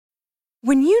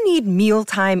When you need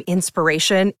mealtime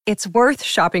inspiration, it's worth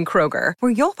shopping Kroger,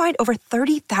 where you'll find over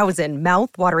 30,000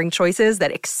 mouth-watering choices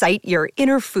that excite your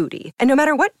inner foodie. And no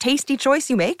matter what tasty choice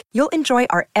you make, you'll enjoy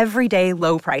our everyday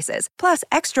low prices, plus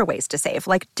extra ways to save,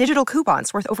 like digital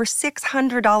coupons worth over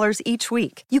 $600 each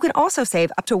week. You can also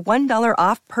save up to $1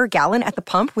 off per gallon at the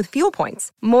pump with fuel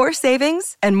points. More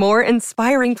savings and more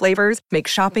inspiring flavors make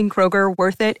shopping Kroger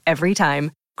worth it every time.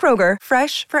 Kroger,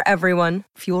 fresh for everyone.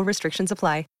 Fuel restrictions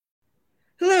apply.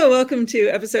 Hello, welcome to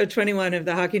episode 21 of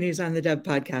the Hockey News on the Dub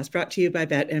podcast, brought to you by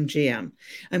BetMGM.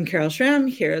 I'm Carol Schramm,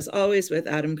 here as always with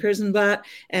Adam Kurzenblatt,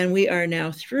 and we are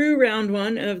now through round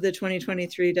one of the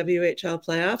 2023 WHL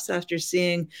playoffs after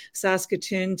seeing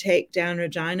Saskatoon take down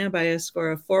Regina by a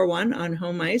score of 4-1 on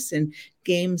home ice in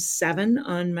Game 7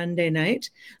 on Monday night.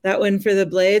 That win for the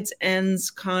Blades ends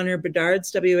Connor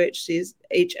Bedard's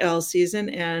WHL season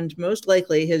and most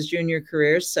likely his junior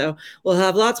career. So we'll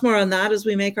have lots more on that as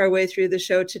we make our way through the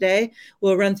show today.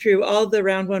 We'll run through all the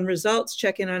round one results,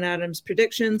 check in on Adam's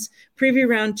predictions, preview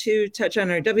round two, touch on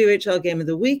our WHL game of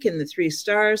the week and the 3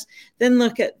 stars, then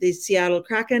look at the Seattle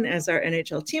Kraken as our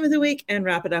NHL team of the week, and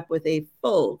wrap it up with a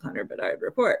full Connor Bedard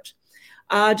report.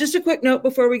 Just a quick note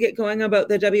before we get going about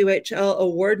the WHL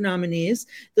award nominees.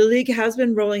 The league has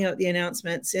been rolling out the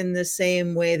announcements in the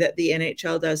same way that the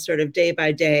NHL does, sort of day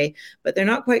by day, but they're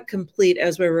not quite complete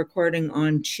as we're recording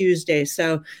on Tuesday.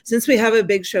 So since we have a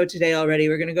big show today already,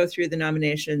 we're going to go through the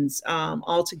nominations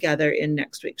all together in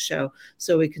next week's show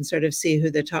so we can sort of see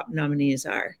who the top nominees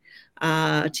are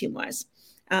team-wise.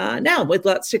 Now, with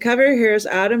lots to cover, here's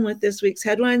Adam with this week's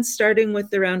headlines, starting with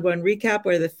the round one recap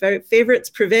where the favorites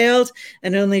prevailed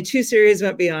and only 2 series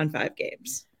went beyond 5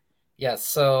 games. Yes,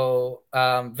 so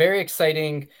very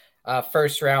exciting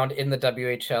first round in the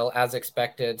WHL as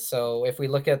expected. So if we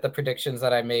look at the predictions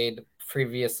that I made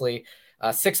previously,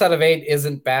 6 out of 8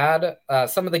 isn't bad.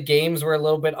 Some of the games were a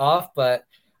little bit off, but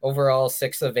overall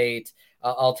 6 of 8,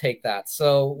 I'll take that.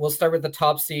 So we'll start with the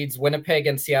top seeds. Winnipeg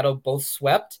and Seattle both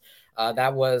swept.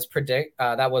 That was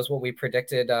what we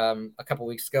predicted a couple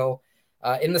weeks ago.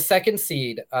 In the second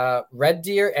seed, Red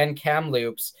Deer and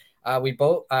Kamloops,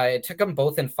 it took them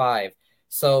both in 5.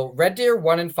 So Red Deer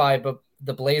won in 5, but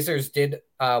the Blazers did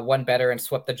one better and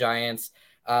swept the Giants.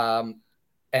 And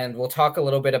we'll talk a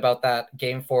little bit about that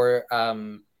game 4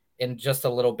 in just a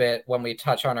little bit when we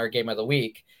touch on our game of the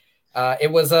week.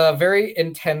 It was a very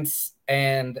intense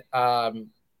and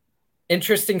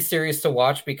interesting series to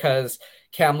watch because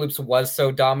Kamloops was so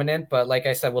dominant, but like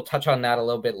I said, we'll touch on that a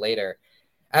little bit later.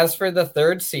 As for the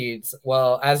third seeds,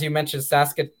 well, as you mentioned,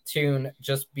 Saskatoon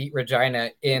just beat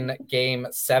Regina in Game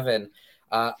 7.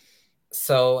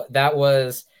 So that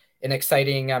was an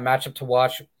exciting matchup to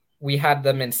watch. We had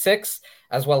them in 6,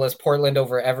 as well as Portland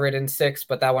over Everett in 6,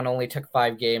 but that one only took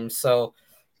 5 games. So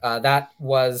that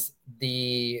was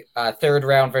the third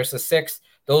round versus 6.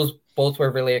 Those both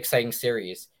were really exciting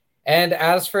series. And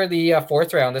as for the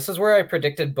fourth round, this is where I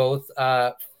predicted both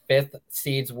 5th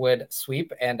seeds would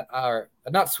sweep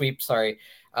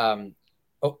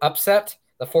upset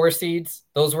the 4 seeds.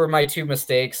 Those were my 2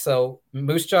 mistakes. So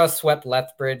Moose Jaw swept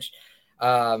Lethbridge,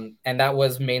 and that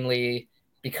was mainly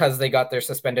because they got their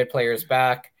suspended players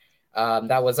back.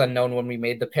 That was unknown when we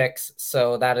made the picks,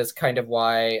 so that is kind of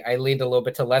why I leaned a little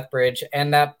bit to Lethbridge.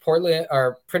 And that Portland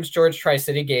or Prince George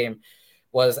Tri-City game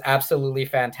was absolutely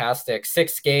fantastic.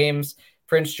 6 games,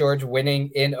 Prince George winning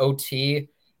in OT.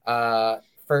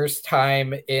 First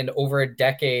time in over a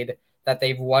decade that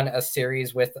they've won a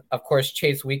series with, of course,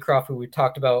 Chase Wheatcroft, who we've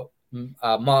talked about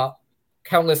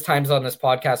countless times on this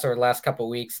podcast over the last couple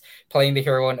of weeks, playing the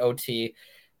hero in OT.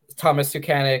 Thomas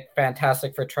Sukanik,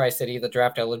 fantastic for Tri-City, the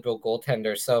draft eligible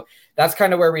goaltender. So that's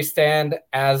kind of where we stand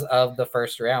as of the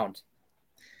first round.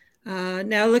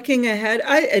 Now looking ahead,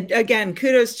 again,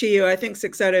 kudos to you. I think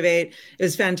 6 out of 8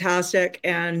 is fantastic.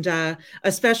 And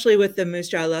especially with the Moose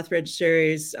Jaw Lethbridge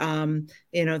series,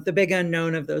 the big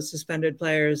unknown of those suspended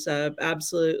players,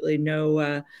 absolutely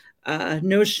no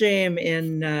shame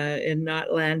in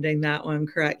not landing that one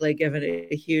correctly, given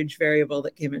a huge variable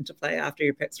that came into play after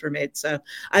your picks were made. So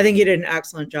I think you did an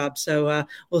excellent job. So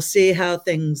we'll see how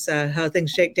things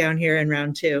shake down here in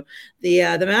round 2. The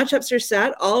matchups are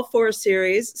set. All 4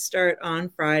 series start on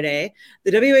Friday.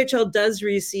 The WHL does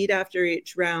reseed after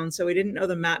each round, so we didn't know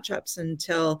the matchups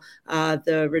until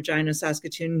the Regina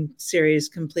Saskatoon series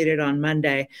completed on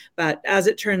Monday. But as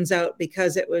it turns out,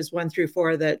 because it was 1 through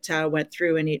 4 that went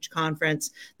through in each conference,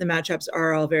 the matchups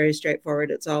are all very straightforward.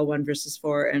 It's all 1 versus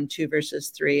 4 and 2 versus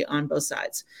 3 on both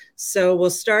sides. So we'll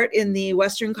start in the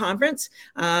Western Conference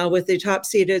with the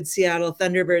top-seeded Seattle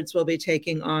Thunderbirds will be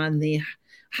taking on the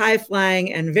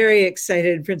high-flying and very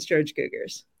excited Prince George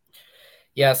Cougars.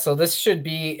 Yeah, so this should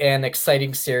be an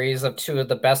exciting series of two of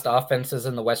the best offenses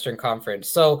in the Western Conference.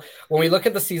 So when we look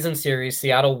at the season series,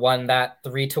 Seattle won that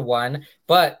 3-1,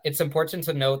 but it's important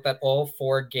to note that all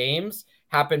 4 games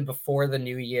happened before the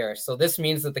new year. So this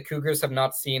means that the Cougars have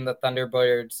not seen the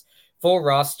Thunderbirds' full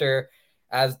roster,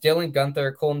 as Dylan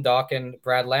Guenther, Colton Dawkins, and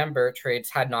Brad Lambert trades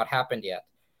had not happened yet.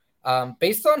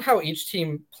 Based on how each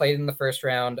team played in the first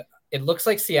round, it looks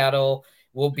like Seattle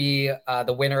will be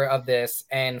the winner of this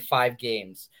and 5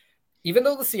 games. Even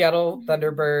though the Seattle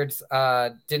Thunderbirds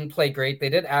didn't play great, they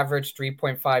did average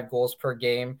 3.5 goals per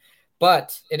game.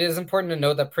 But it is important to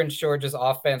note that Prince George's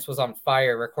offense was on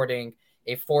fire, recording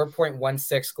a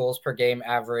 4.16 goals per game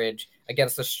average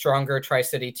against a stronger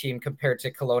Tri-City team compared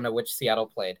to Kelowna, which Seattle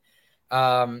played.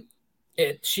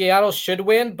 Seattle should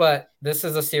win, but this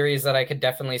is a series that I could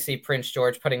definitely see Prince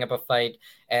George putting up a fight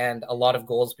and a lot of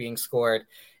goals being scored.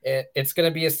 It's going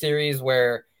to be a series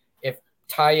where if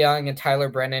Ty Young and Tyler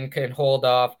Brennan can hold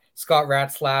off Scott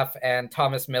Ratzlaff and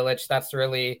Thomas Milic, that's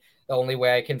really the only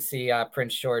way I can see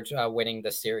Prince George winning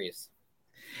this series.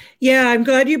 Yeah, I'm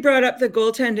glad you brought up the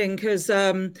goaltending because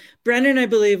Brennan, I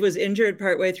believe, was injured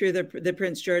partway through the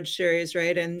Prince George series,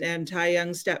 right? And Ty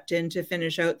Young stepped in to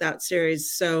finish out that series.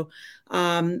 So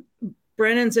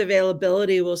Brennan's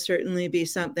availability will certainly be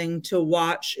something to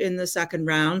watch in the second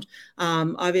round.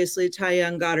 Obviously, Ty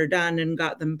Young got her done and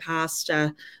got them past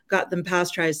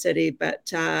Tri-City, but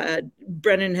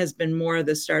Brennan has been more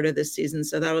the start of this season,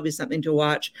 so that'll be something to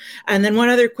watch. And then one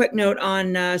other quick note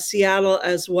on Seattle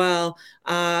as well.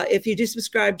 If you do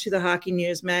subscribe to the Hockey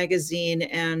News magazine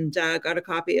and got a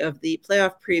copy of the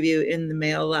playoff preview in the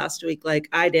mail last week, like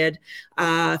I did,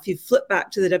 if you flip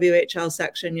back to the WHL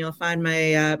section, you'll find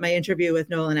my interview with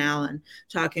Nolan Allen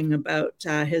talking about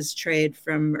his trade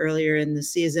from earlier in the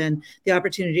season, the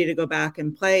opportunity to go back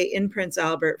and play in Prince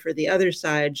Albert for the other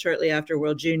side shortly after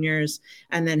World Juniors,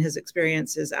 and then his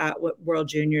experiences at World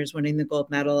Juniors winning the gold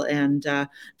medal and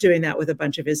doing that with a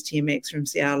bunch of his teammates from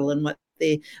Seattle, and what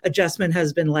the adjustment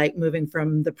has been like moving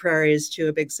from the prairies to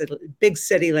a big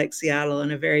city like Seattle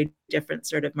in a very different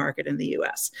sort of market in the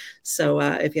US. So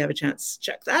if you have a chance,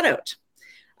 check that out.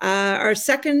 Our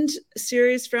second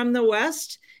series from the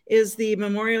West is the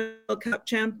Memorial Cup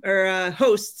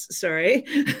hosts, sorry,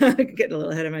 getting a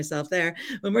little ahead of myself there.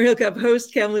 Memorial Cup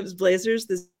host Kamloops Blazers,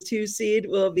 the 2 seed,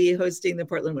 will be hosting the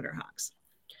Portland Winterhawks.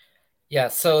 Yeah,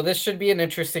 so this should be an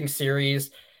interesting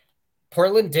series.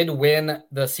 Portland did win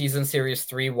the season series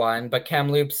 3-1, but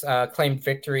Kamloops claimed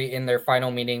victory in their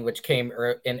final meeting, which came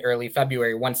in early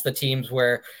February, once the teams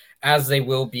were as they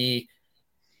will be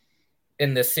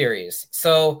in this series.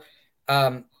 So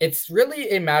it's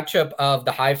really a matchup of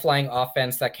the high-flying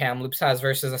offense that Kamloops has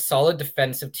versus a solid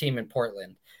defensive team in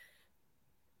Portland.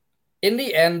 In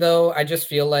the end, though, I just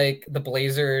feel like the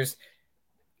Blazers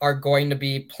are going to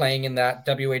be playing in that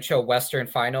WHL Western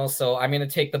final. So I'm going to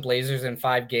take the Blazers in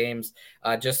 5 games.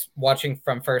 Just watching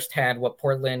from firsthand what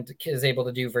Portland is able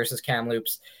to do versus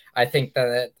Kamloops, I think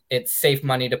that it's safe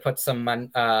money to put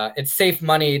it's safe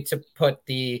money to put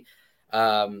the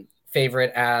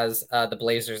favorite as the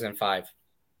Blazers in 5.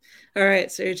 All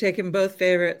right, so you're taking both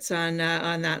favorites on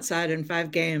that side in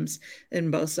 5 games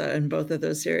in both of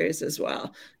those series as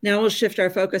well. Now we'll shift our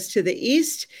focus to the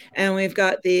East, and we've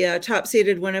got the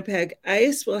top-seeded Winnipeg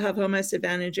Ice will have home ice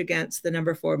advantage against the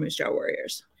number 4 Moose Jaw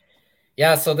Warriors.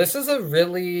 Yeah, so this is a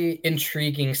really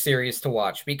intriguing series to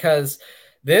watch because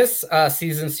this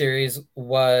season series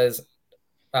was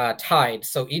tied.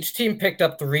 So each team picked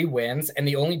up 3 wins, and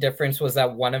the only difference was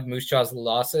that one of Moose Jaw's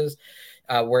losses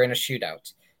were in a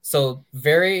shootout. So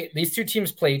these 2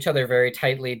 teams play each other very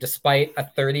tightly, despite a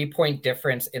 30-point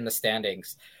difference in the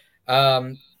standings.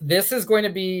 This is going to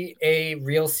be a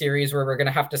real series where we're going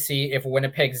to have to see if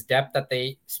Winnipeg's depth that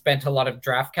they spent a lot of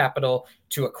draft capital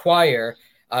to acquire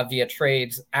via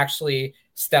trades actually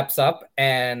steps up,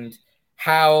 and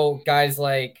how guys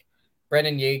like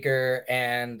Brendan Yeager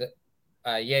and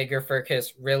Jaeger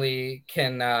Furkis really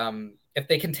can, if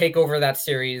they can take over that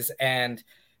series and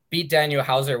beat Daniel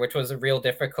Hauser, which was a real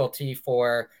difficulty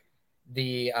for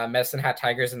the Medicine Hat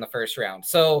Tigers in the first round.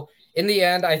 So in the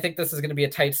end, I think this is going to be a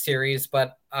tight series,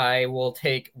 but I will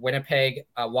take Winnipeg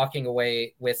walking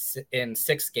away in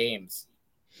 6 games.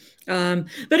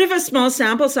 But of a small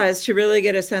sample size to really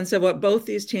get a sense of what both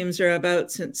these teams are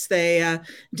about, since they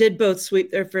did both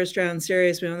sweep their first round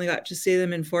series. We only got to see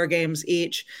them in 4 games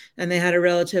each, and they had a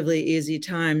relatively easy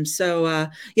time. So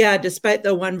yeah, despite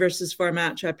the 1 versus 4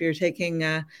 matchup, you're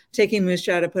taking Moose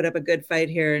Jaw to put up a good fight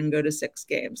here and go to 6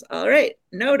 games. All right,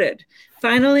 noted.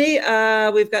 Finally,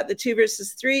 we've got the 2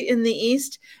 versus 3 in the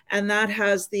East, and that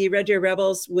has the Red Deer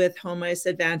Rebels with home ice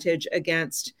advantage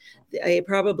against a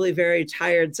probably very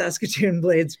tired Saskatoon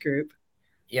Blades group.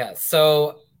 Yeah,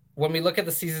 so when we look at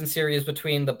the season series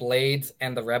between the Blades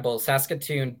and the Rebels,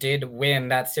 Saskatoon did win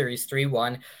that series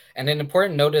 3-1. And an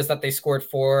important note is that they scored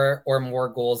 4 or more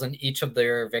goals in each of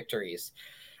their victories.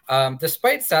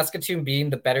 Despite Saskatoon being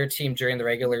the better team during the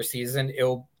regular season, it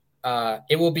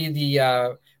will be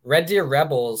the Red Deer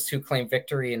Rebels who claim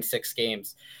victory in 6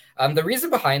 games. The reason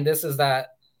behind this is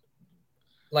that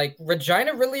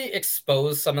Regina really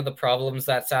exposed some of the problems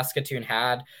that Saskatoon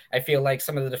had. I feel like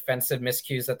some of the defensive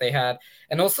miscues that they had.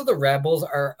 And also the Rebels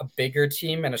are a bigger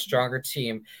team and a stronger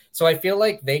team. So I feel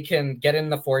like they can get in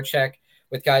the forecheck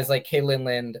with guys like Caitlin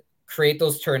Lind, create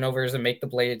those turnovers and make the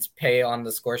Blades pay on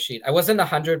the score sheet. I wasn't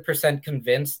 100%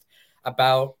 convinced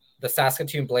about the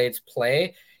Saskatoon Blades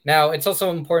play. Now, it's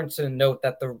also important to note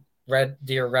that the Red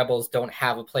Deer Rebels don't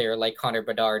have a player like Connor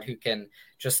Bedard who can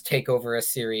just take over a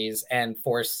series and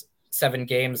force 7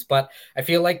 games. But I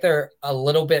feel like they're a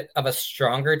little bit of a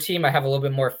stronger team. I have a little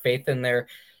bit more faith in their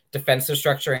defensive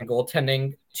structure and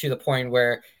goaltending to the point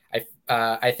where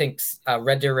I think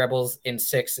Red Deer Rebels in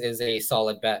 6 is a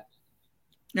solid bet.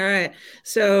 All right.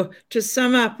 So to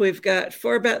sum up, we've got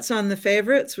 4 bets on the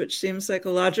favorites, which seems like a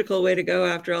logical way to go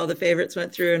after all the favorites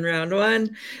went through in round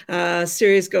 1.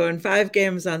 Series going 5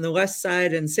 games on the west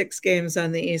side and 6 games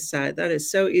on the east side. That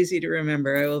is so easy to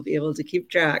remember. I will be able to keep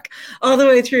track all the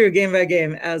way through game by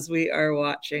game as we are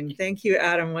watching. Thank you,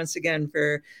 Adam, once again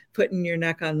for putting your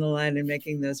neck on the line and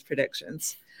making those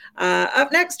predictions.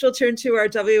 Up next, we'll turn to our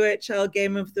WHL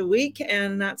game of the week,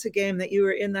 and that's a game that you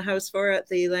were in the house for at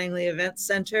the Langley Events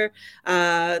Center,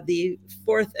 the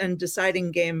 4th and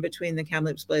deciding game between the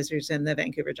Kamloops Blazers and the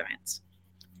Vancouver Giants.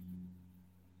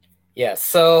 Yeah,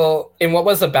 so in what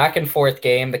was a back-and-forth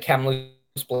game, the Kamloops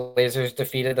Blazers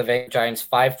defeated the Vancouver Giants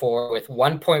 5-4 with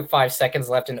 1.5 seconds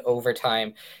left in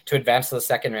overtime to advance to the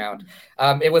second round.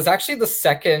 It was actually the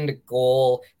second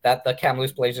goal that the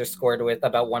Kamloops Blazers scored with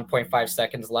about 1.5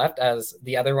 seconds left, as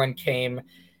the other one came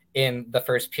in the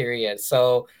first period.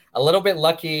 So a little bit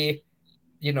lucky,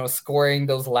 scoring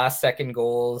those last second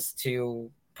goals to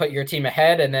put your team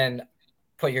ahead and then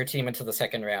put your team into the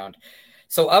second round.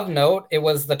 So of note, it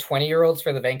was the 20-year-olds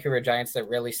for the Vancouver Giants that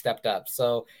really stepped up.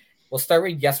 So we'll start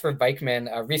with Jesper Vikman,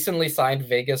 a recently signed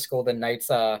Vegas Golden Knights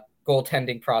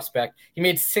goaltending prospect. He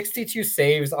made 62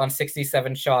 saves on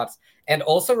 67 shots and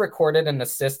also recorded an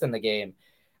assist in the game.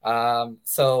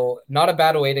 So not a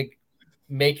bad way to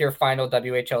make your final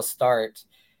WHL start.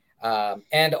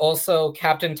 And also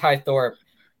Captain Ty Thorpe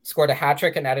scored a hat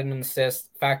trick and added an assist,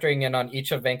 factoring in on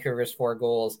each of Vancouver's 4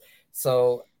 goals.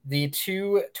 So the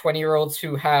 2 20-year-olds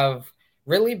who have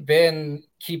really been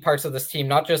key parts of this team,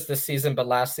 not just this season, but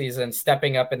last season,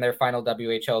 stepping up in their final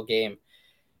WHL game.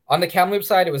 On the Kamloops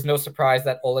side, it was no surprise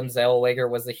that Olin Zellweger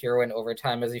was the hero in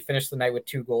overtime as he finished the night with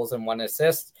 2 goals and 1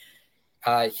 assist.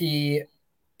 He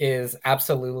is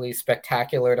absolutely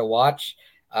spectacular to watch.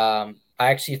 I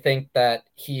actually think that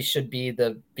he should be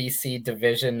the BC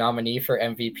division nominee for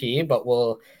MVP, but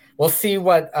we'll see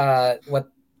what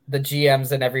the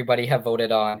GMs and everybody have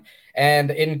voted on.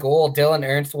 And in goal, Dylan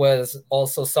Ernst was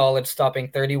also solid, stopping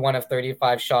 31 of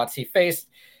 35 shots he faced.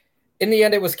 In the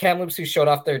end, it was Kamloops who showed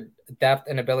off their depth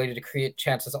and ability to create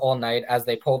chances all night as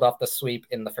they pulled off the sweep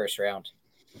in the first round.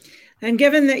 And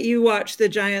given that you watch the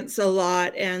Giants a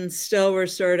lot and still were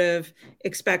sort of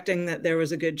expecting that there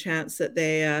was a good chance that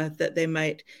they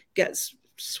might get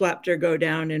swept or go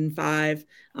down in 5.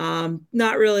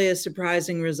 Not really a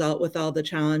surprising result with all the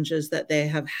challenges that they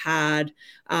have had.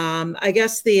 I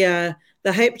guess the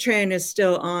hype train is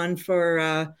still on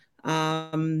for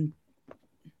the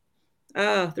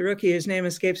rookie whose name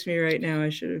escapes me right now. I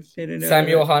should have made a note.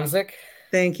 Samuel Honzik.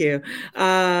 Thank you.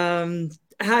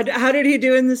 How did he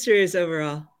do in the series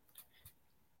overall?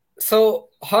 So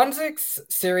Honzik's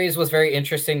series was very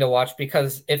interesting to watch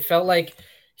because it felt like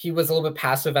he was a little bit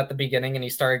passive at the beginning and he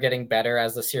started getting better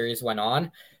as the series went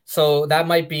on. So that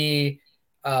might be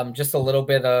just a little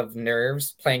bit of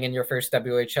nerves playing in your first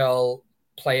WHL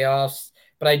playoffs.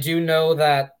 But I do know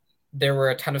that there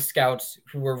were a ton of scouts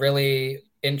who were really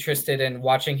interested in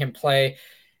watching him play.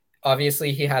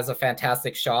 Obviously, he has a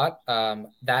fantastic shot.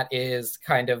 That is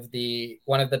kind of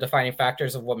one of the defining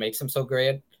factors of what makes him so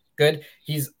good.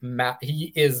 He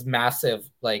is massive,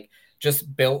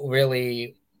 just built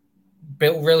really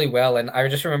well. And I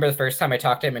just remember the first time I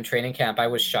talked to him in training camp, I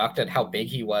was shocked at how big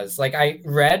he was. I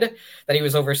read that he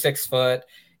was over 6 foot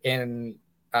in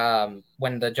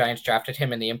when the Giants drafted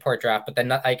him in the import draft, but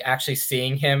then actually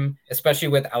seeing him, especially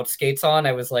without skates on,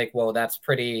 I was like, whoa, that's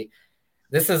pretty.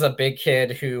 This is a big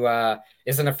kid who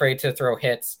isn't afraid to throw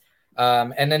hits.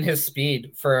 And then his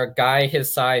speed, for a guy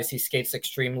his size, he skates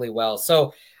extremely well.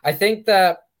 So I think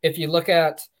that if you look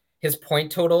at his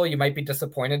point total, you might be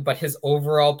disappointed, but his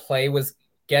overall play was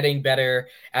getting better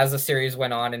as the series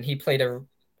went on, and he played a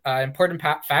important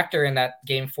factor in that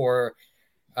game 4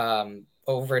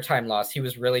 overtime loss. He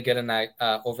was really good in that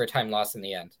overtime loss in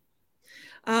the end.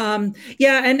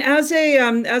 Yeah, and as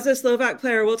a Slovak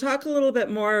player, we'll talk a little bit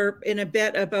more in a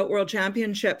bit about World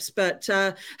Championships. But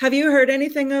have you heard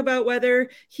anything about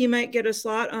whether he might get a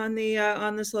slot on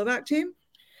the Slovak team?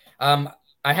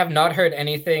 I have not heard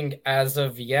anything as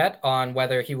of yet on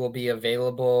whether he will be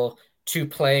available to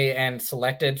play and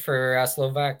selected for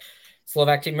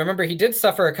Slovak team. Remember, he did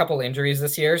suffer a couple injuries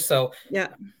this year, so yeah,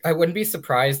 I wouldn't be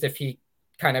surprised if he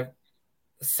kind of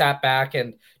sat back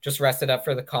and just rested up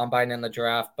for the combine and the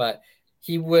draft. But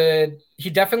he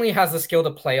definitely has the skill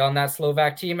to play on that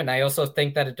Slovak team, and I also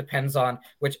think that it depends on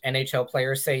which NHL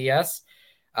players say yes.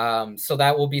 So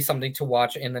that will be something to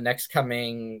watch in the next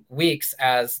coming weeks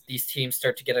as these teams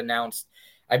start to get announced.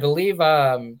 I believe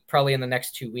probably in the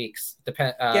next 2 weeks,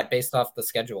 based off the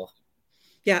schedule.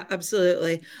 Yeah,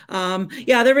 absolutely.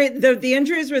 Yeah, the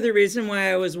injuries were the reason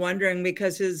why I was wondering,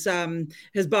 because his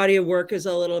body of work is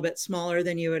a little bit smaller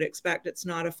than you would expect. It's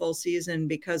not a full season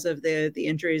because of the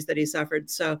injuries that he suffered.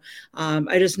 So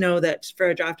I just know that for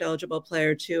a draft eligible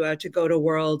player to go to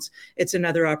Worlds, it's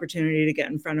another opportunity to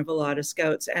get in front of a lot of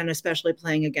scouts, and especially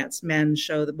playing against men,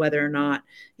 show that whether or not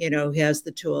he has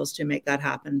the tools to make that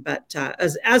happen. But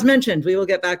as mentioned, we will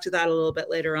get back to that a little bit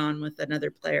later on with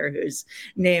another player whose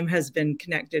name has been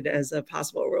connected as a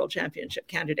possible World Championship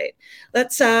candidate.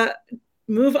 Let's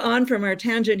move on from our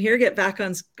tangent here, get back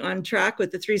on track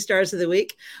with the 3 stars of the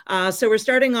week. So we're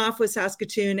starting off with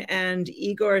Saskatoon and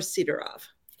Igor Sidorov.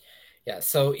 Yeah,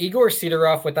 so Igor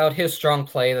Sidorov, without his strong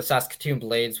play, the Saskatoon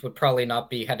Blades would probably not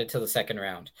be headed to the second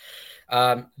round.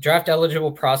 Draft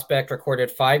eligible prospect, recorded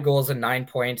 5 goals and 9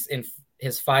 points in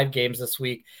his 5 games this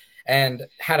week, and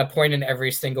had a point in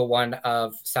every single one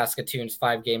of Saskatoon's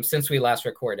 5 games since we last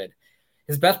recorded.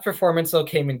 His best performance, though,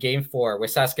 came in Game 4,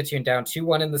 with Saskatoon down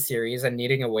 2-1 in the series and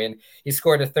needing a win. He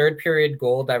scored a third-period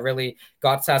goal that really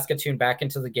got Saskatoon back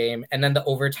into the game, and then the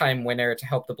overtime winner to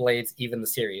help the Blades even the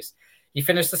series. He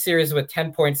finished the series with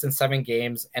 10 points in 7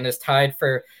 games and is tied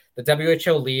for the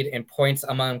WHL lead in points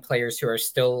among players who are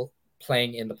still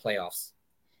playing in the playoffs.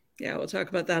 Yeah, we'll talk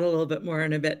about that a little bit more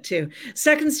in a bit, too.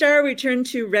 Second star, we turn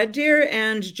to Red Deer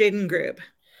and Jaden Grube.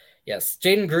 Yes,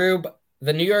 Jaden Grube,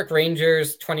 the New York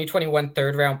Rangers 2021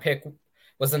 third-round pick,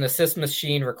 was an assist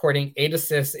machine, recording 8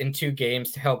 assists in 2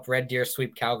 games to help Red Deer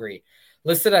sweep Calgary.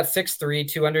 Listed at 6'3",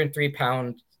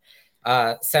 203-pound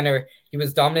center, he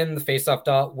was dominant in the faceoff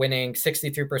dot, winning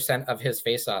 63% of his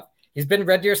faceoff. He's been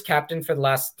Red Deer's captain for the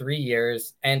last 3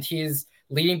 years, and he's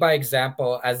leading by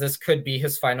example, as this could be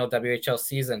his final WHL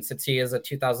season since he is a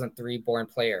 2003-born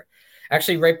player.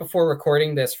 Actually, right before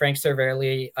recording this, Frank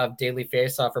Cervelli of Daily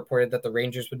Faceoff reported that the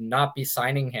Rangers would not be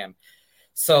signing him.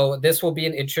 So this will be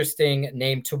an interesting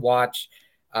name to watch.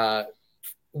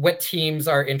 What teams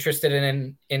are interested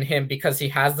in him, because he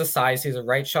has the size, he's a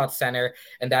right shot center,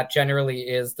 and that generally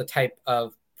is the type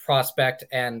of prospect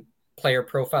and player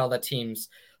profile that teams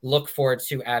look for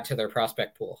to add to their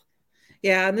prospect pool.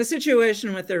 Yeah, and the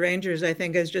situation with the Rangers, I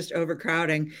think, is just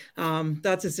overcrowding.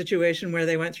 That's a situation where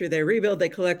they went through their rebuild. They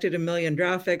collected 1 million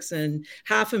draft picks, and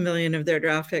 500,000 of their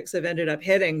draft picks have ended up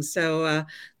hitting. So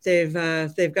they've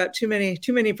got too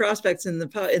many prospects in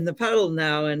the puddle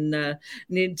now, and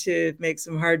need to make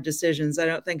some hard decisions. I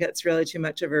don't think it's really too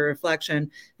much of a reflection.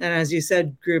 And as you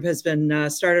said, Grube has been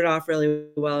started off really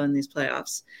well in these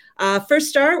playoffs. First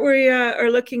start, we are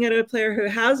looking at a player who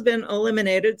has been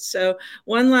eliminated. So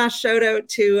one last shout out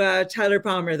to Tyler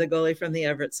Palmer, the goalie from the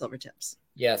Everett Silvertips.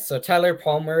 Yeah, so Tyler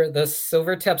Palmer, the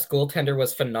Silvertips goaltender,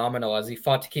 was phenomenal as he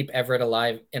fought to keep Everett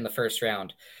alive in the first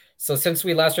round. So since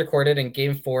we last recorded in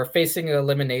Game 4, facing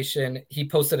elimination, he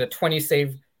posted a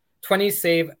 20-save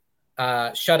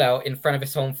shutout in front of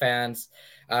his home fans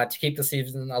to keep the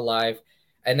season alive.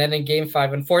 And then in Game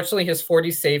 5, unfortunately, his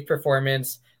 40-save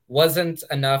performance wasn't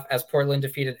enough as Portland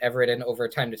defeated Everett in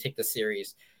overtime to take the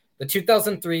series. The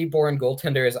 2003-born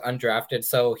goaltender is undrafted,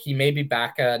 so he may be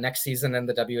back next season in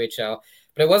the WHL.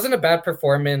 But it wasn't a bad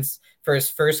performance for his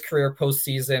first career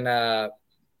postseason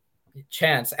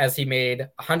chance, as he made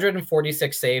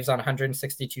 146 saves on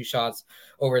 162 shots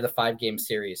over the 5-game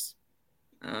series.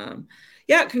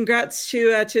 Yeah, congrats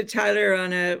to Tyler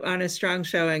on a strong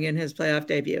showing in his playoff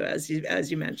debut, as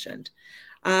you mentioned.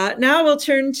 Now we'll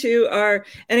turn to our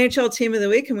NHL team of the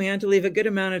week, and we had to leave a good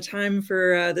amount of time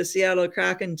for the Seattle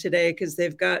Kraken today because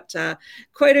they've got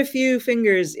quite a few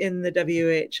fingers in the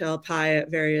WHL pie at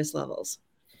various levels.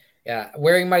 Yeah,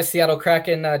 wearing my Seattle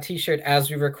Kraken t-shirt as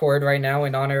we record right now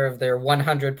in honor of their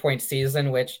 100-point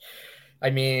season, which, I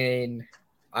mean,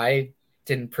 I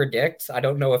didn't predict. I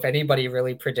don't know if anybody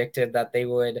really predicted that they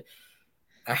would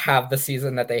have the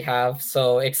season that they have.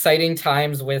 So exciting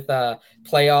times with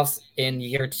playoffs in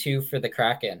year 2 for the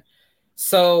Kraken.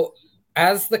 So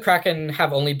as the Kraken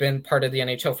have only been part of the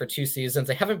NHL for 2 seasons,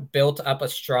 they haven't built up a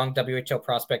strong WHL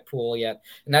prospect pool yet,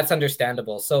 and that's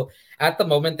understandable. So at the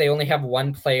moment, they only have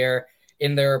one player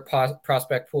in their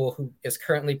prospect pool who is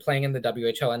currently playing in the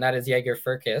WHL, and that is Jaeger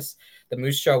Furkis, the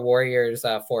Moose Jaw Warriors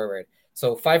forward.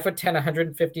 So 5'10",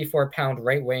 154-pound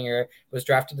right winger, was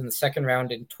drafted in the second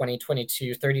round in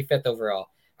 2022, 35th overall.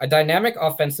 A dynamic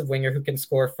offensive winger who can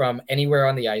score from anywhere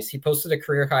on the ice. He posted a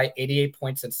career-high 88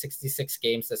 points in 66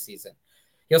 games this season.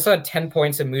 He also had 10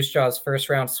 points in Moose Jaw's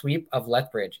first-round sweep of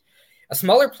Lethbridge. A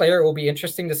smaller player, will be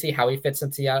interesting to see how he fits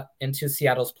into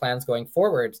Seattle's plans going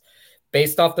forwards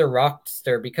based off their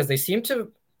roster, because they seem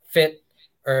to fit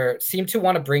or seem to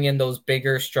want to bring in those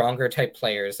bigger, stronger type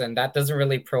players, and that doesn't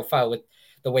really profile with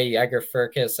the way Jaeger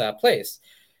Furkis plays.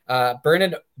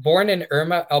 Born in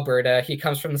Irma, Alberta, he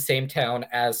comes from the same town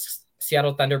as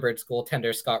Seattle Thunderbirds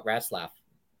goaltender Scott Ratzlaff.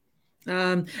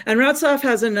 And Ratzlaff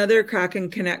has another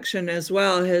Kraken connection as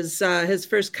well. His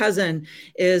first cousin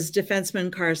is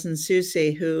defenseman Carson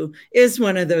Soucy, who is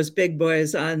one of those big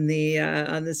boys on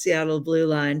the Seattle blue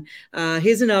line.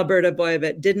 He's an Alberta boy,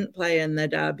 but didn't play in the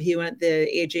Dub. He went the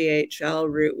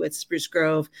AJHL route with Spruce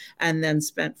Grove, and then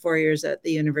spent 4 years at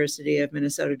the University of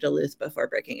Minnesota Duluth before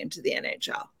breaking into the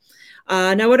NHL.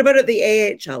 Now, what about at the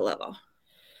AHL level?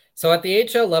 So at the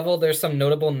AHL level, there's some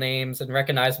notable names and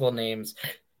recognizable names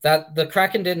that the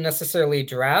Kraken didn't necessarily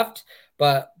draft,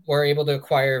 but were able to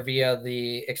acquire via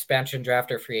the expansion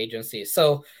draft or free agency.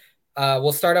 So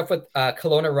we'll start off with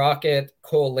Kelowna Rocket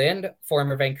Cole Lind,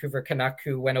 former Vancouver Canuck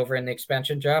who went over in the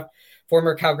expansion draft,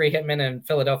 former Calgary Hitmen and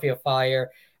Philadelphia Fire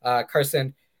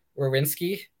Carson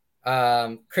Werwinski,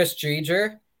 Chris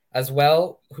Dreger as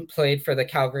well, who played for the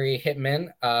Calgary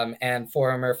Hitmen and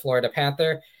former Florida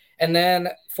Panther, and then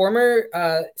former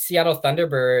Seattle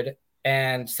Thunderbird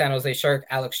and San Jose Shark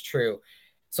Alex True.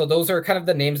 So those are kind of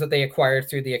the names that they acquired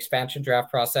through the expansion draft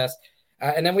process.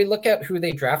 And then we look at who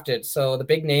they drafted. So the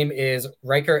big name is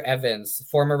Riker Evans,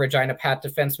 former Regina Pat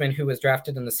defenseman who was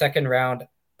drafted in the second round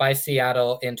by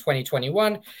Seattle in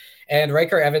 2021. And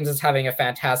Riker Evans is having a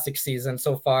fantastic season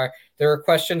so far. There are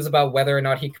questions about whether or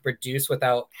not he could produce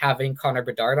without having Connor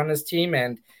Bedard on his team,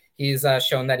 and he's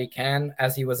shown that he can,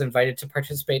 as he was invited to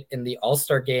participate in the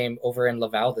All-Star game over in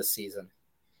Laval this season.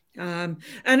 And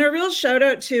a real shout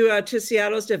out to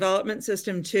Seattle's development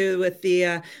system too, with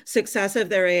the success of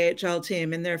their AHL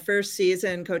team. In their first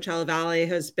season, Coachella Valley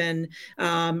has been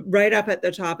right up at the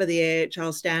top of the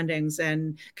AHL standings.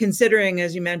 And considering,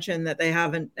 as you mentioned, that they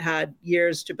haven't had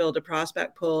years to build a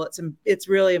prospect pool, it's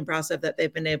really impressive that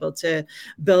they've been able to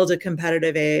build a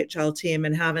competitive AHL team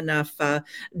and have enough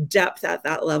depth at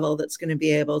that level that's going to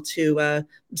be able to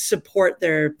support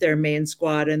their main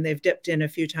squad. And they've dipped in a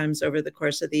few times over the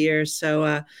course of the year.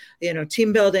 So,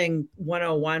 team building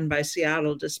 101 by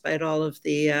Seattle, despite all of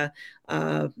the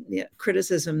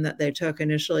criticism that they took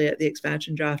initially at the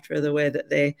expansion draft for the way that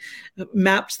they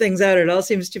mapped things out. It all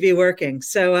seems to be working.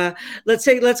 So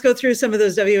let's go through some of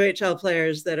those WHL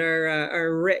players that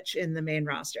are rich in the main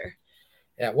roster.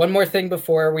 Yeah, one more thing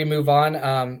before we move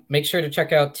on. Make sure to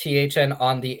check out THN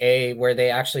on the A, where they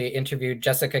actually interviewed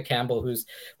Jessica Campbell, who's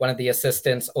one of the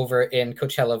assistants over in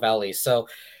Coachella Valley. So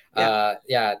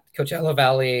Coachella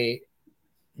Valley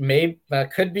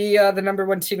could be the number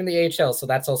one team in the AHL. So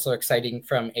that's also exciting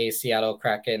from a Seattle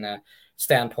Kraken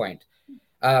standpoint.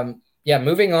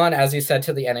 Moving on, as you said,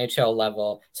 to the NHL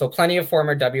level. So plenty of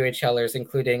former WHLers,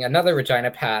 including another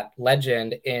Regina Pat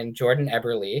legend in Jordan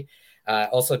Eberle,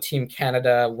 also Team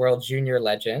Canada World Junior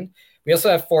legend. We also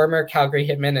have former Calgary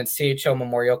Hitmen and CHL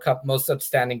Memorial Cup most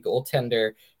outstanding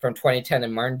goaltender from 2010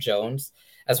 and Martin Jones,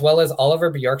 as well as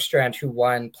Oliver Bjorkstrand, who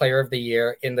won Player of the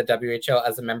Year in the WHL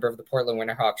as a member of the Portland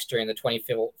Winterhawks during the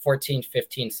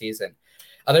 2014-15 season.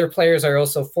 Other players are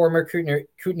also former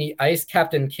Kootenay Ice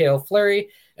captain Cale Fleury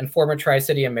and former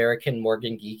Tri-City American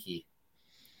Morgan Geekie.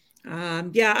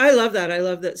 I love that. I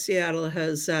love that Seattle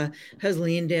has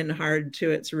leaned in hard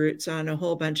to its roots on a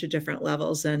whole bunch of different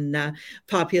levels and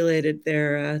populated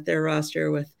their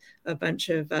roster with a bunch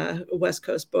of West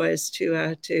Coast boys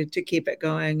to keep it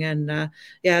going. And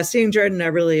seeing Jordan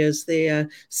Eberle as the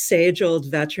sage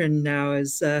old veteran now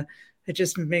is it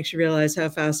just makes you realize how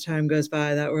fast time goes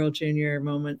by. That World Junior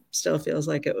moment still feels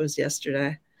like it was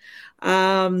yesterday.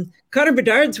 Connor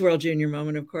Bedard's World Junior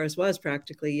moment, of course, was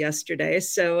practically yesterday.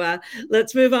 So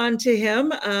let's move on to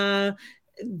him.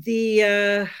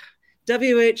 the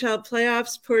WHL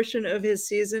playoffs portion of his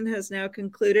season has now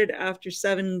concluded after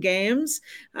 7 games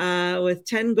with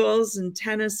 10 goals and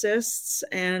 10 assists,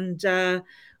 and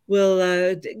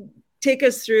will take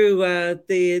us through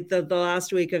the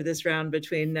last week of this round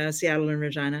between Seattle and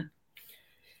Regina.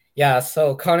 Yeah,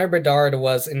 so Connor Bedard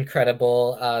was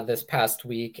incredible this past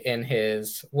week in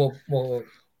his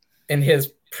in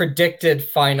his predicted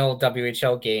final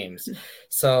WHL games.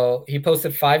 So he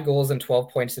posted 5 goals and 12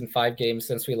 points in 5 games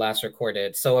since we last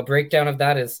recorded. So a breakdown of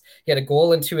that is he had a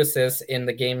goal and 2 assists in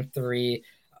the Game 3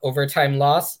 overtime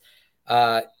loss.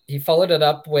 He followed it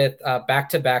up with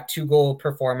back-to-back 2-goal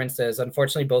performances.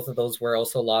 Unfortunately, both of those were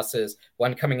also losses,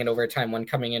 one coming in overtime, one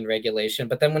coming in regulation.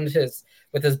 But then with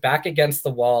his back against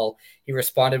the wall, he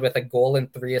responded with a goal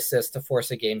and 3 assists to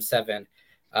force a Game 7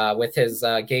 with his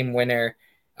game winner,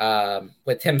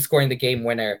 with him scoring the game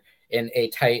winner in a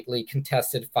tightly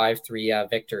contested 5-3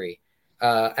 victory.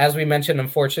 As we mentioned,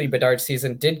 unfortunately, Bedard's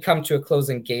season did come to a close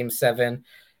in Game 7,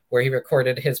 where he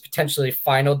recorded his potentially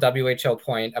final WHL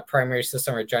point, a primary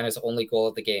system Regina's only goal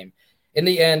of the game. In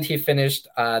the end, he finished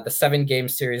the 7-game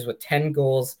series with 10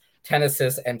 goals, 10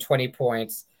 assists, and 20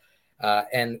 points,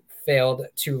 and failed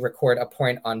to record a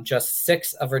point on just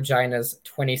 6 of Regina's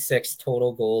 26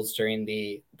 total goals during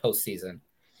the postseason.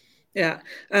 Yeah.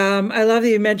 I love that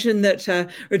you mentioned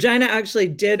that Regina actually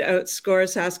did outscore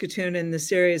Saskatoon in the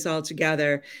series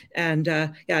altogether. And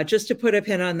just to put a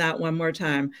pin on that one more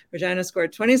time, Regina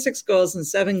scored 26 goals in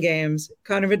 7 games.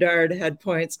 Connor Bedard had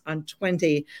points on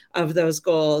 20 of those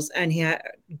goals, and he had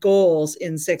goals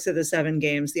in 6 of the 7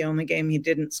 games. The only game he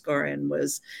didn't score in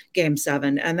was Game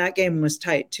 7. And that game was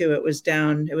tight too. It was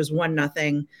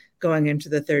 1-0 going into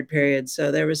the third period.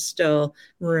 So there was still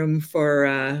room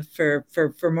for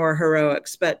more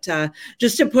heroics. But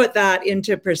just to put that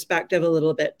into perspective a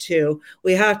little bit too,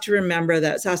 we have to remember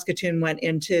that Saskatoon went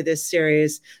into this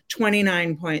series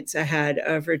 29 points ahead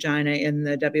of Regina in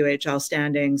the WHL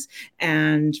standings.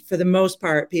 And for the most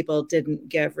part, people didn't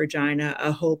give Regina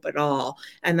a hope at all.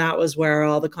 And that was where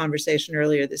all the conversation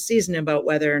earlier this season about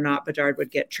whether or not Bedard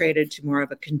would get traded to more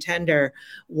of a contender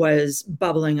was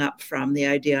bubbling up from, the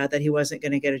idea that he wasn't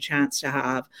going to get a chance to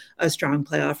have a strong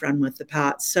playoff run with the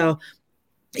Pats. So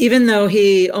even though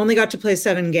he only got to play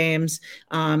 7 games,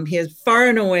 he is far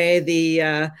and away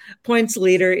the points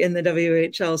leader in the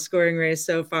WHL scoring race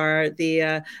so far.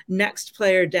 The next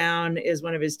player down is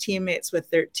one of his teammates with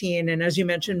 13. And as you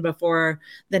mentioned before,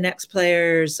 the next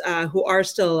players who are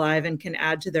still alive and can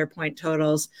add to their point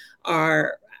totals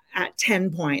are at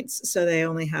 10 points. So they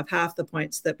only have half the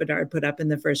points that Bedard put up in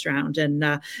the first round. And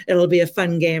it'll be a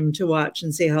fun game to watch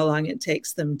and see how long it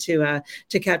takes them to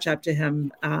catch up to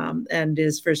him and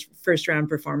his first round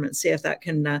performance. See if that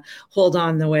can hold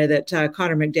on the way that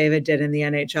Connor McDavid did in the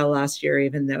NHL last year,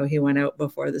 even though he went out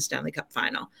before the Stanley Cup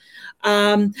final.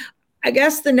 I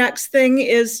guess the next thing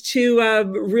is to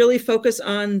really focus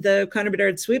on the Connor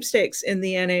Bedard sweepstakes in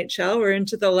the NHL. We're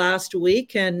into the last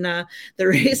week, and the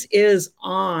race is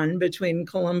on between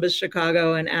Columbus,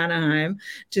 Chicago, and Anaheim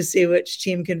to see which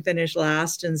team can finish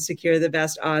last and secure the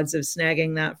best odds of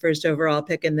snagging that first overall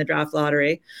pick in the draft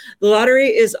lottery. The lottery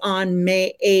is on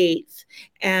May 8th.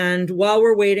 And while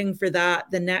we're waiting for that,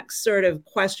 the next sort of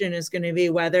question is going to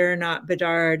be whether or not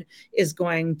Bedard is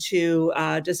going to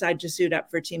decide to suit up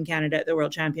for Team Canada at the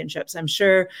World Championships. I'm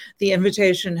sure the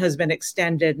invitation has been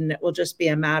extended, and it will just be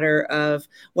a matter of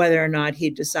whether or not he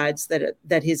decides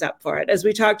that he's up for it. As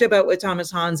we talked about with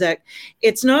Thomas Honzek,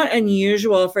 it's not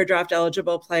unusual for draft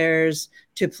eligible players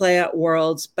to play at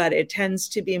Worlds, but it tends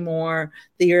to be more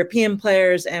the European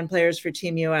players and players for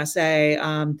Team USA.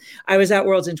 I was at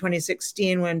Worlds in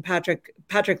 2016 when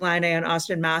Patrick Laine and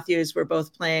Austin Matthews were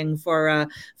both playing for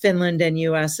Finland and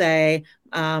USA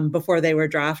before they were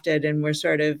drafted, and were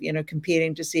sort of,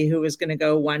 competing to see who was going to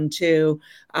go 1-2.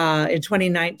 In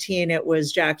 2019, it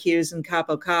was Jack Hughes and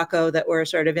Capo Caco that were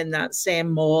sort of in that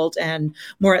same mold, and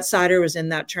Moritz Seider was in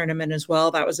that tournament as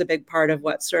well. That was a big part of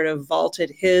what sort of vaulted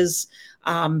his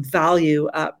value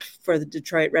up for the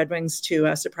Detroit Red Wings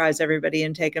to surprise everybody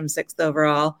and take him 6th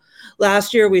overall.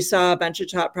 Last year, we saw a bunch of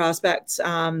top prospects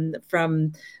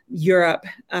from Europe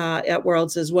at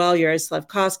Worlds as well. Juraj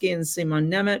Slafkovský and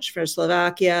Simon Nemec for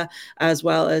Slovakia, as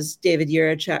well as David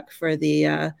Jiricek for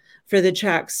the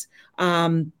Czechs.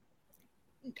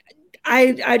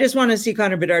 I just want to see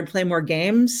Connor Bedard play more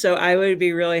games. So I would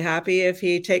be really happy if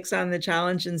he takes on the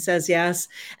challenge and says yes.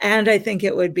 And I think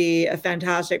it would be a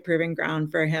fantastic proving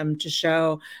ground for him to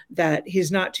show that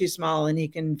he's not too small and he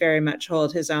can very much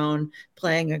hold his own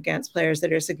playing against players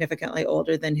that are significantly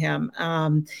older than him.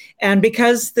 And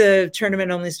because the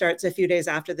tournament only starts a few days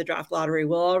after the draft lottery,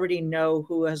 we'll already know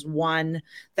who has won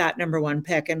that number one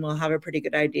pick, and we'll have a pretty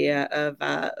good idea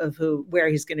of where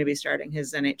he's going to be starting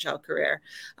his NHL career.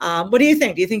 What do you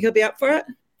think? Do you think he'll be up for it?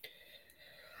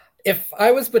 If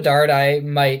I was Bedard, I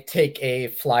might take a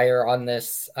flyer on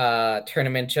this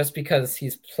tournament just because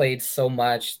he's played so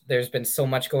much. There's been so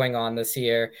much going on this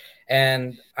year.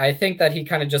 And I think that he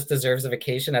kind of just deserves a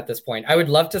vacation at this point. I would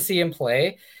love to see him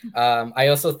play. I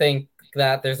also think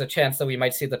that there's a chance that we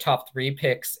might see the top 3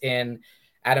 picks in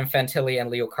Adam Fantilli and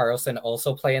Leo Carlsson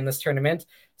also play in this tournament.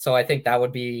 So I think that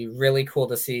would be really cool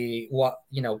to see what,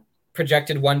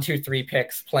 projected 1, 2, 3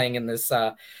 picks playing in this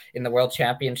in the World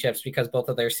Championships, because both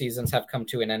of their seasons have come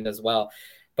to an end as well.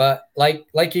 But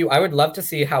like you, I would love to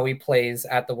see how he plays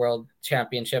at the World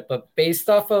Championship. But based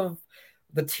off of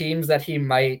the teams that he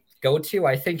might go to,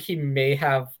 I think he may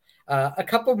have a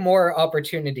couple more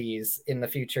opportunities in the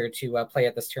future to play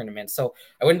at this tournament. So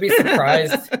I wouldn't be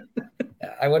surprised.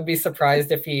 I would be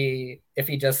surprised if he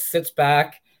just sits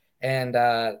back and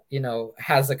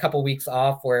has a couple weeks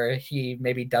off where he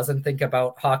maybe doesn't think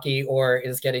about hockey or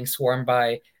is getting swarmed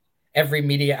by every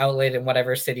media outlet in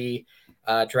whatever city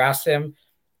drafts him.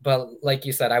 But like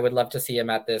you said, I would love to see him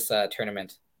at this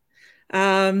tournament.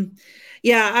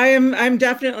 Yeah, I'm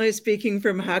definitely speaking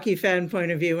from a hockey fan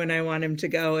point of view when I want him to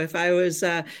go. If I was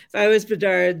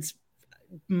Bedard's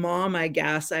mom, I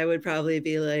guess I would probably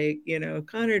be like,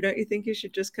 Connor, don't you think you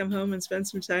should just come home and spend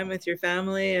some time with your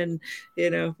family and,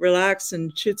 relax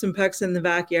and shoot some pucks in the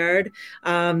backyard?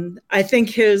 I think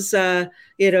his,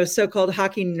 so-called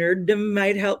hockey nerddom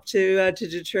might help to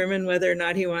determine whether or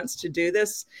not he wants to do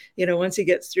this. Once he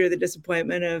gets through the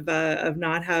disappointment of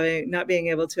not being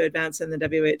able to advance in the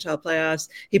WHL playoffs,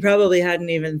 he probably hadn't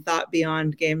even thought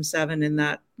beyond Game 7 in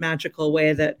that magical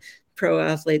way that pro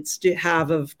athletes do have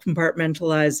of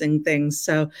compartmentalizing things.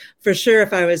 So for sure,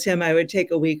 if I was him, I would take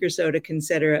a week or so to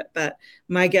consider it. But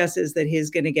my guess is that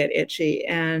he's going to get itchy.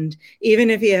 And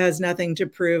even if he has nothing to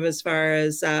prove as far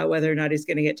as whether or not he's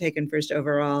going to get taken first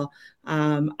overall,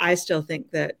 I still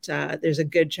think that there's a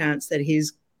good chance that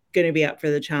he's going to be up for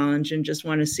the challenge and just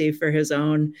want to see for his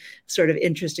own sort of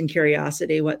interest and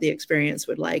curiosity what the experience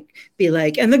would be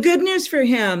like. And the good news for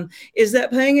him is that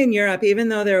playing in Europe, even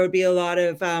though there would be a lot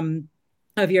of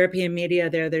European media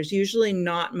there's usually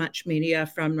not much media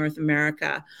from North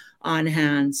America on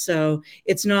hand. So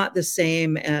it's not the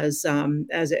same as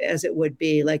it would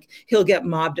be. Like, he'll get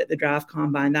mobbed at the draft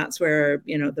combine. That's where,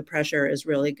 the pressure is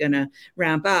really going to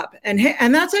ramp up. And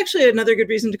that's actually another good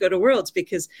reason to go to Worlds,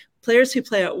 because players who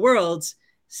play at Worlds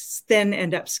then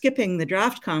end up skipping the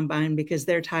draft combine because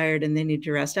they're tired and they need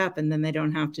to rest up, and then they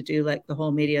don't have to do like the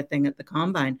whole media thing at the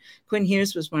combine. Quinn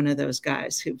Hughes was one of those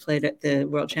guys who played at the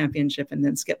World Championship and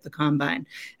then skipped the combine,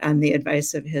 and the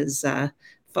advice of his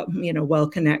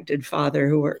well-connected father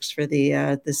who works for the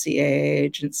CAA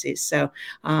agency. So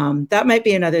that might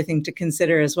be another thing to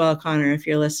consider as well, Connor, if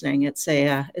you're listening. It's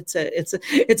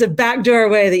a backdoor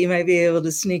way that you might be able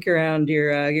to sneak around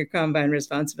your combine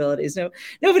responsibilities. No,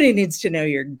 nobody needs to know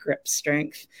your grip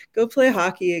strength. Go play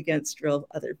hockey against real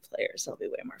other players. That'll be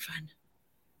way more fun.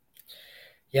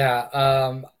 Yeah,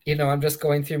 I'm just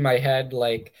going through my head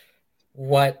like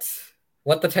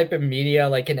what the type of media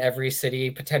like in every city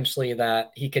potentially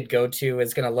that he could go to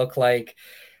is going to look like.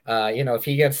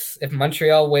 If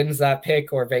Montreal wins that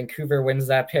pick, or Vancouver wins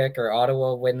that pick, or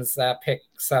Ottawa wins that pick,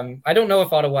 I don't know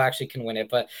if Ottawa actually can win it,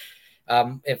 but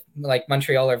if like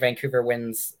Montreal or Vancouver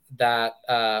wins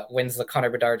the Connor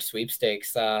Bedard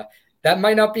sweepstakes, that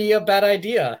might not be a bad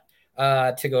idea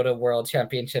to go to World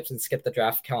Championships and skip the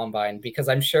draft combine, because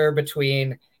I'm sure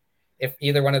if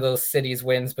either one of those cities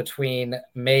wins between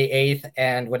May 8th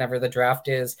and whenever the draft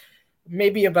is,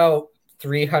 maybe about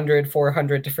 300,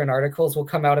 400 different articles will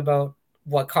come out about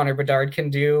what Connor Bedard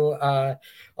can do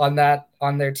on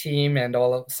their team and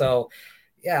all of. So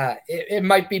yeah, it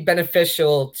might be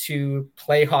beneficial to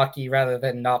play hockey rather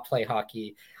than not play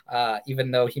hockey,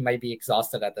 even though he might be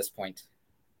exhausted at this point.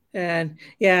 And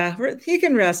yeah, he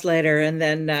can rest later. And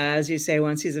then, as you say,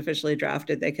 once he's officially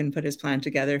drafted, they can put his plan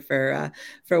together for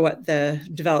what the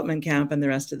development camp and the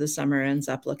rest of the summer ends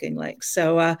up looking like.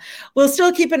 So we'll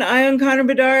still keep an eye on Connor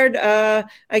Bedard. I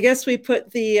guess we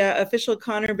put the official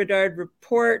Connor Bedard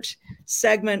report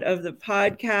segment of the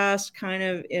podcast kind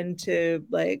of into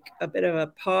like a bit of a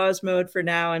pause mode for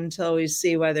now until we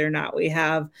see whether or not we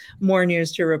have more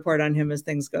news to report on him as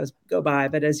things go by.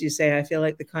 But as you say, I feel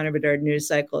like the Connor Bedard news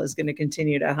cycle is going to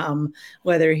continue to hum,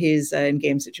 whether he's in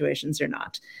game situations or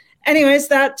not. Anyways,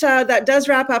 that does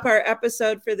wrap up our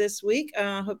episode for this week.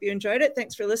 Hope you enjoyed it.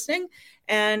 Thanks for listening.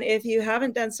 And if you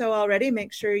haven't done so already,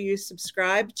 make sure you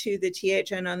subscribe to the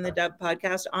THN on the Dub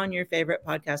podcast on your favorite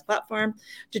podcast platform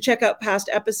to check out past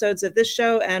episodes of this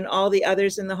show and all the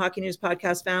others in the Hockey News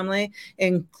podcast family,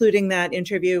 including that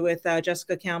interview with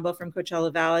Jessica Campbell from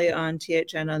Coachella Valley on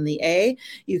THN on the A.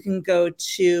 You can go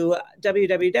to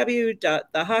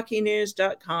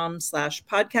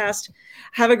www.thehockeynews.com/podcast.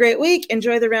 Have a great week.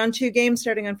 Enjoy the round 2 game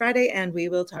starting on Friday, and we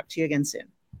will talk to you again soon.